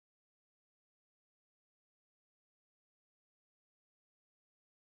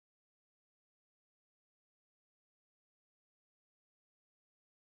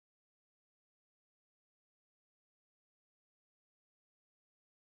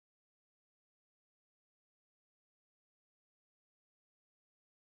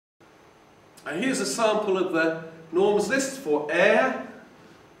And here's a sample of the norms list for air.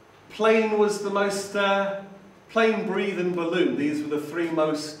 Plane was the most, plane, breathe and balloon. These were the three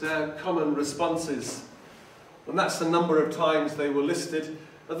most common responses. And that's the number of times they were listed.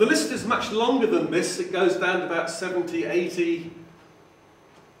 The list is much longer than this. It goes down to about 70, 80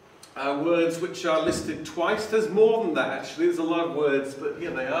 words which are listed twice. There's more than that actually. There's a lot of words, but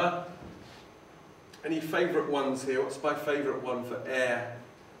here they are. Any favourite ones here? What's my favourite one for air?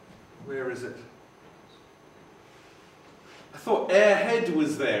 Where is it? I thought airhead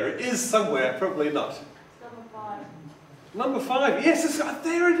was there. It is somewhere, probably not. Number 5. Number 5, yes,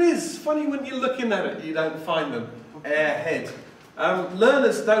 there it is. Funny when you're looking at it, you don't find them. Airhead.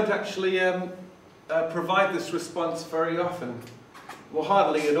 Learners don't actually provide this response very often. Well,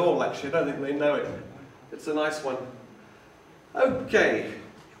 hardly at all, actually. I don't think they know it. It's a nice one. Okay.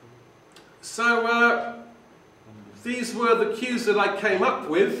 So, these were the cues that I came up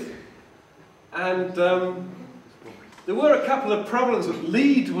with. And there were a couple of problems with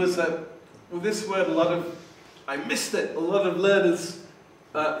lead was with this word I missed it. A lot of learners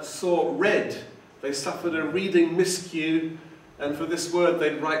saw red. They suffered a reading miscue, and for this word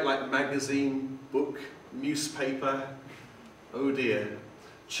they'd write like magazine, book, newspaper. Oh dear.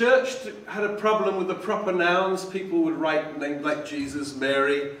 Church had a problem with the proper nouns. People would write names like Jesus,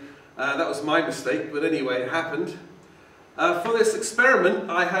 Mary. That was my mistake, but anyway, it happened. For this experiment,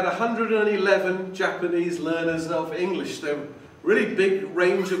 I had 111 Japanese learners of English. They were really big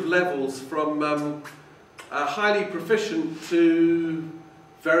range of levels from highly proficient to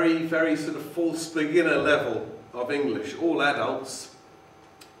very, very sort of false beginner level of English, all adults.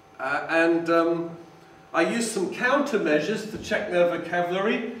 I used some countermeasures to check their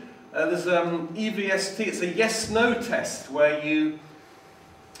vocabulary. There's EVST, it's a yes-no test where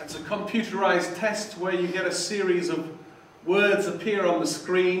it's a computerized test where you get a series of words appear on the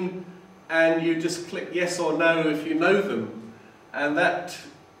screen and you just click yes or no if you know them. And that,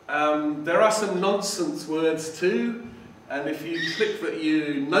 there are some nonsense words too, and if you click that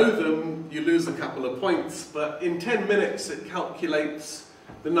you know them, you lose a couple of points, but in 10 minutes it calculates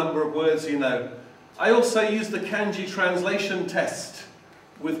the number of words you know. I also used the kanji translation test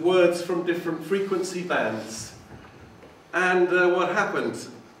with words from different frequency bands. And what happened?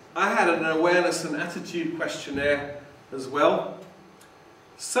 I had an awareness and attitude questionnaire as well.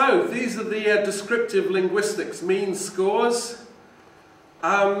 So these are the descriptive linguistics mean scores.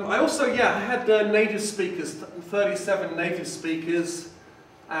 I also, I had native speakers, 37 native speakers,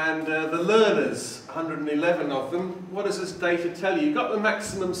 and the learners, 111 of them. What does this data tell you? You've got the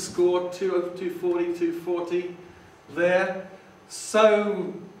maximum score, 240, 240 there.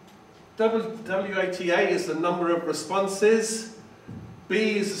 So WATA is the number of responses.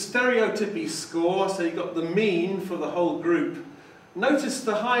 B is the stereotypy score, so you've got the mean for the whole group. Notice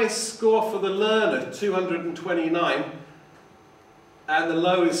the highest score for the learner, 229, and the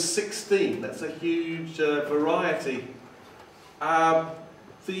low is 16. That's a huge variety.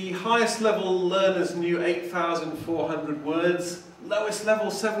 The highest level learners knew 8,400 words, lowest level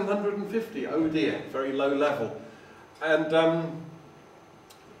 750. Oh dear, very low level. And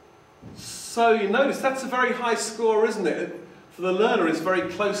so you notice that's a very high score, isn't it? For the learner, it's very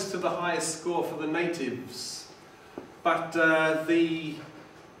close to the highest score for the natives. But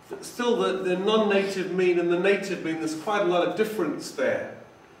still the non-native mean and the native mean, there's quite a lot of difference there.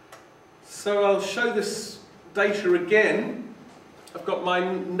 So I'll show this data again. I've got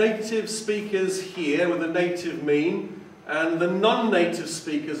my native speakers here with a native mean, and the non-native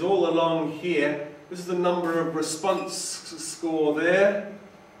speakers all along here. This is the number of response score there.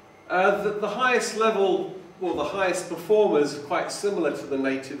 The highest level, well, the highest performers are quite similar to the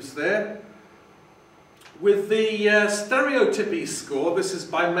natives there. With the stereotypy score, this is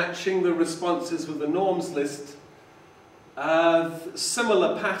by matching the responses with the norms list.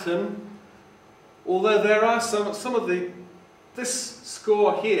 Similar pattern, although there are some of the, this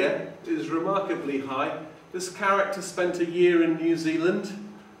score here is remarkably high. This character spent a year in New Zealand.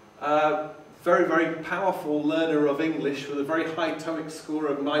 Very, very powerful learner of English with a very high TOEIC score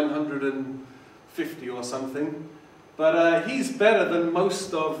of 950 or something. But he's better than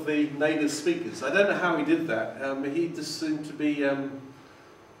most of the native speakers. I don't know how he did that. He just seemed to be,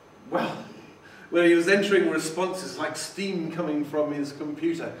 well, when he was entering responses like steam coming from his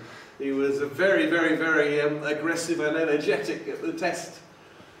computer. He was very, very, very aggressive and energetic at the test.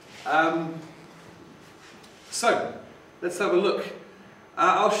 So, let's have a look.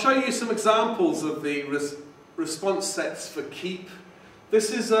 I'll show you some examples of the response sets for keep.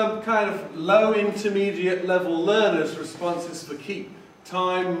 This is kind of low intermediate level learners' responses for keep.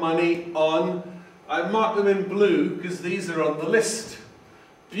 Time, money, on. I mark them in blue because these are on the list.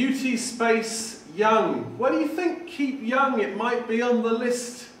 Beauty space young. What do you think? Keep young. It might be on the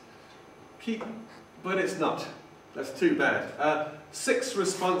list. Keep, but it's not. That's too bad. 6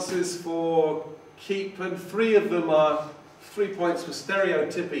 responses for keep, and 3 of them are 3 points for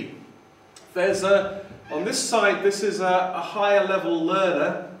stereotypy. There's on this side, this is a higher level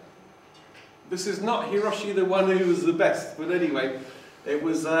learner. This is not Hiroshi, the one who was the best, but anyway, it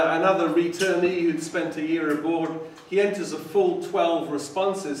was another returnee who'd spent a year aboard. He enters a full 12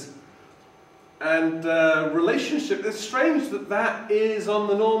 responses. And relationship, it's strange that that is on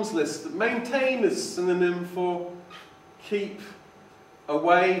the norms list. Maintain is synonym for keep,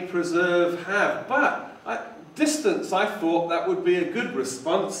 away, preserve, have. But distance, I thought that would be a good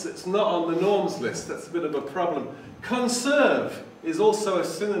response. It's not on the norms list. That's a bit of a problem. Conserve is also a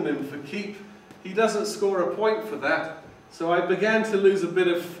synonym for keep. He doesn't score a point for that. So I began to lose a bit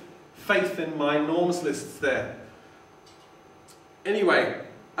of faith in my norms lists there. Anyway,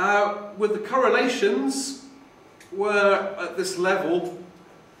 with the correlations were at this level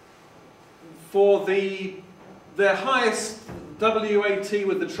for their highest WAT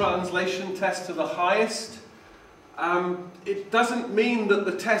with the translation test to the highest. It doesn't mean that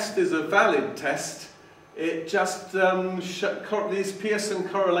the test is a valid test. It just, these Pearson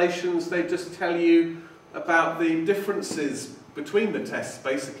correlations, they just tell you about the differences between the tests,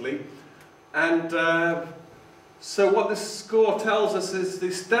 basically. And so what this score tells us is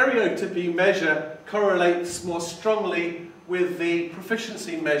the stereotypy measure correlates more strongly with the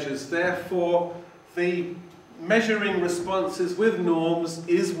proficiency measures. Therefore, the measuring responses with norms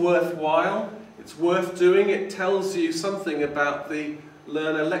is worthwhile. It's worth doing. It tells you something about the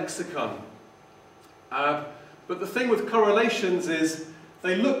learner lexicon. But the thing with correlations is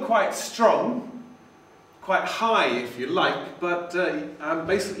they look quite strong, quite high if you like, but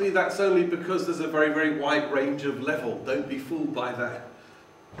basically that's only because there's a very, very wide range of level. Don't be fooled by that.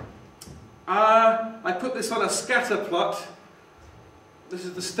 I put this on a scatter plot. This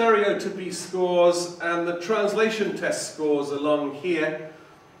is the stereotypy scores and the translation test scores along here.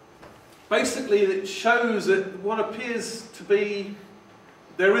 Basically it shows that what appears to be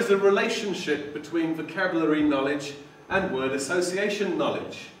there is a relationship between vocabulary knowledge and word association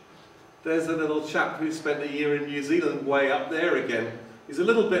knowledge. There's a little chap who spent a year in New Zealand way up there again. He's a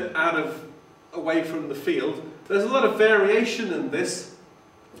little bit away from the field. There's a lot of variation in this.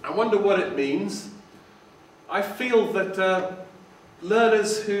 I wonder what it means. I feel that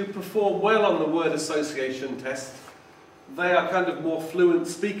learners who perform well on the word association test, they are kind of more fluent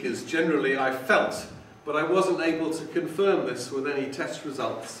speakers, generally I felt, but I wasn't able to confirm this with any test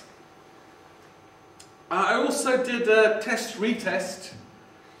results. I also did a test-retest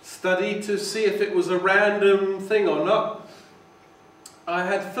study to see if it was a random thing or not. I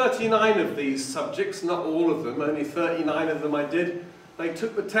had 39 of these subjects, not all of them, only 39 of them I did. They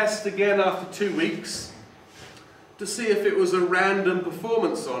took the test again after 2 weeks to see if it was a random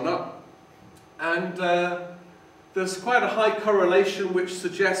performance or not. And there's quite a high correlation which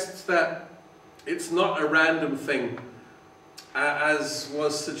suggests that it's not a random thing, as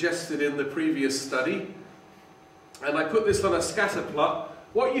was suggested in the previous study. And I put this on a scatter plot.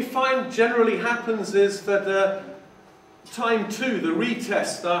 What you find generally happens is that time 2, the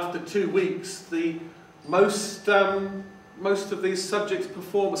retest after 2 weeks, most of these subjects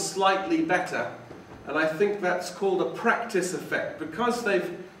perform slightly better. And I think that's called a practice effect. Because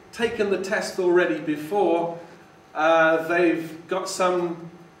they've taken the test already before, they've got some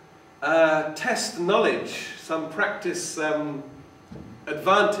test knowledge, some practice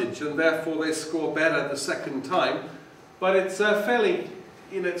advantage, and therefore they score better the second time. But it's fairly,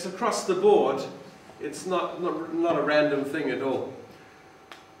 it's across the board. It's not a random thing at all.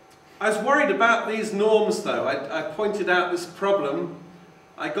 I was worried about these norms though. I pointed out this problem.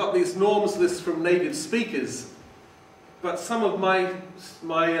 I got these norms lists from native speakers, but some of my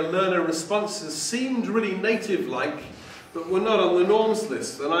learner responses seemed really native-like, but were not on the norms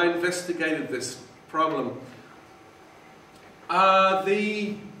list, and I investigated this problem.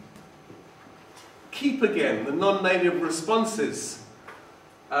 The keep again, the non-native responses.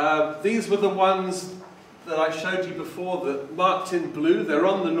 These were the ones that I showed you before that marked in blue. They're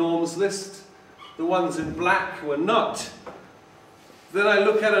on the norms list. The ones in black were not. Then I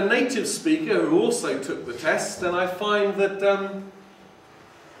look at a native speaker who also took the test, and I find that,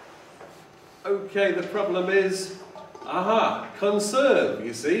 okay, the problem is, conserve,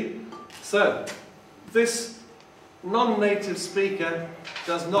 you see. So, this non-native speaker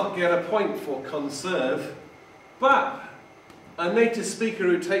does not get a point for conserve, but a native speaker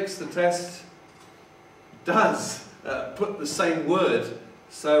who takes the test does put the same word.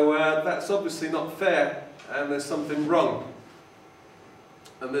 So that's obviously not fair, and there's something wrong.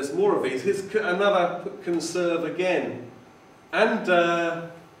 And there's more of these. Here's another, conserve again. And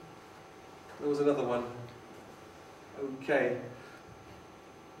there was another one. Okay.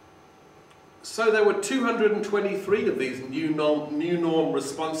 So there were 223 of these new norm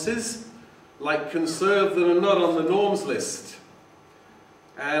responses, like conserve, that are not on the norms list.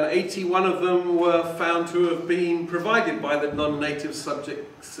 And 81 of them were found to have been provided by the non-native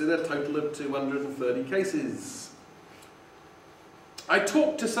subjects in a total of 230 cases. I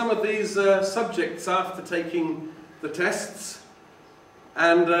talked to some of these subjects after taking the tests,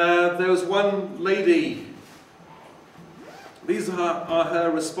 and there was one lady. These are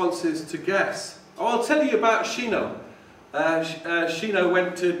her responses to gas. Oh, I'll tell you about Shino. Shino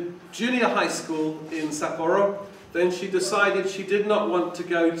went to junior high school in Sapporo. Then she decided she did not want to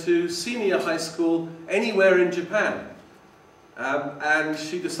go to senior high school anywhere in Japan. And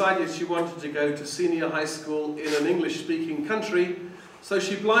she decided she wanted to go to senior high school in an English-speaking country. So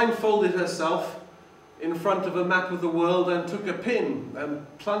she blindfolded herself in front of a map of the world and took a pin and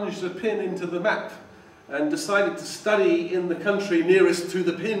plunged the pin into the map and decided to study in the country nearest to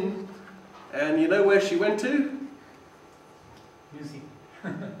the pin. And you know where she went to? New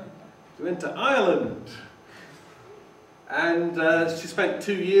Zealand. She went to Ireland. And she spent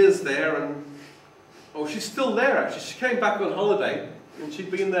 2 years there, and oh, she's still there actually. She came back on holiday, and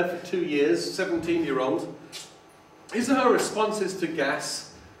she'd been there for 2 years, 17-year-old. These are her responses to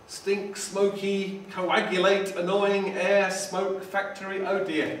gas: stink, smoky, coagulate, annoying, air, smoke, factory. Oh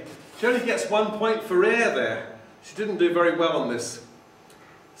dear. She only gets 1 point for air there. She didn't do very well on this.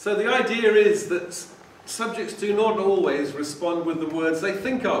 So the idea is that subjects do not always respond with the words they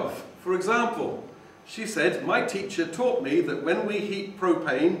think of. For example, she said, "My teacher taught me that when we heat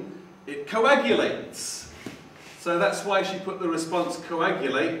propane, it coagulates." So that's why she put the response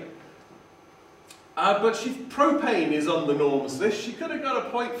coagulate. But propane is on the norms list. She could have got a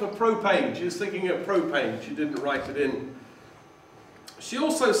point for propane. She was thinking of propane. She didn't write it in. She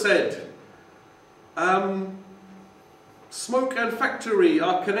also said, smoke and factory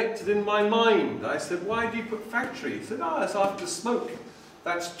are connected in my mind. I said, why do you put factory? She said, it's after smoke.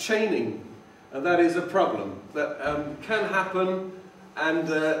 That's chaining. And that is a problem that can happen, and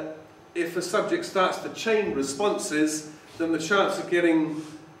if a subject starts to chain responses, then the chance of getting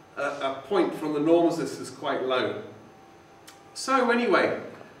a point from the norms list is quite low. So anyway,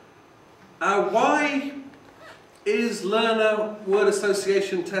 why is learner word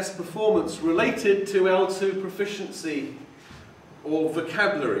association test performance related to L2 proficiency or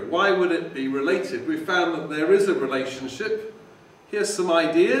vocabulary? Why would it be related? We found that there is a relationship. Here's some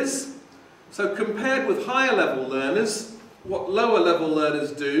ideas. So compared with higher level learners, what lower level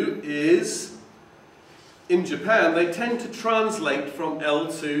learners do is, in Japan, they tend to translate from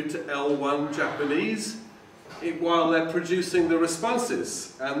L2 to L1 Japanese while they're producing the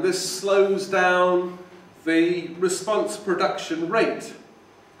responses. And this slows down the response production rate.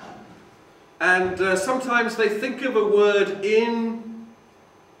 And sometimes they think of a word in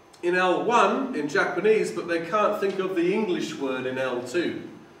L1, in Japanese, but they can't think of the English word in L2.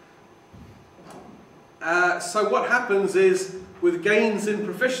 So what happens is, with gains in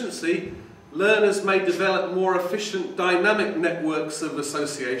proficiency, learners may develop more efficient dynamic networks of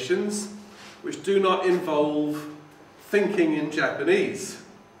associations which do not involve thinking in Japanese.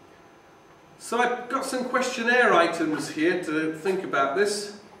 So I've got some questionnaire items here to think about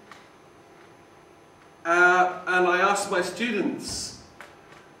this. And I asked my students,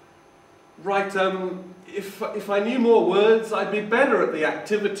 right, if I knew more words, I'd be better at the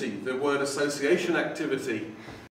activity, the word association activity.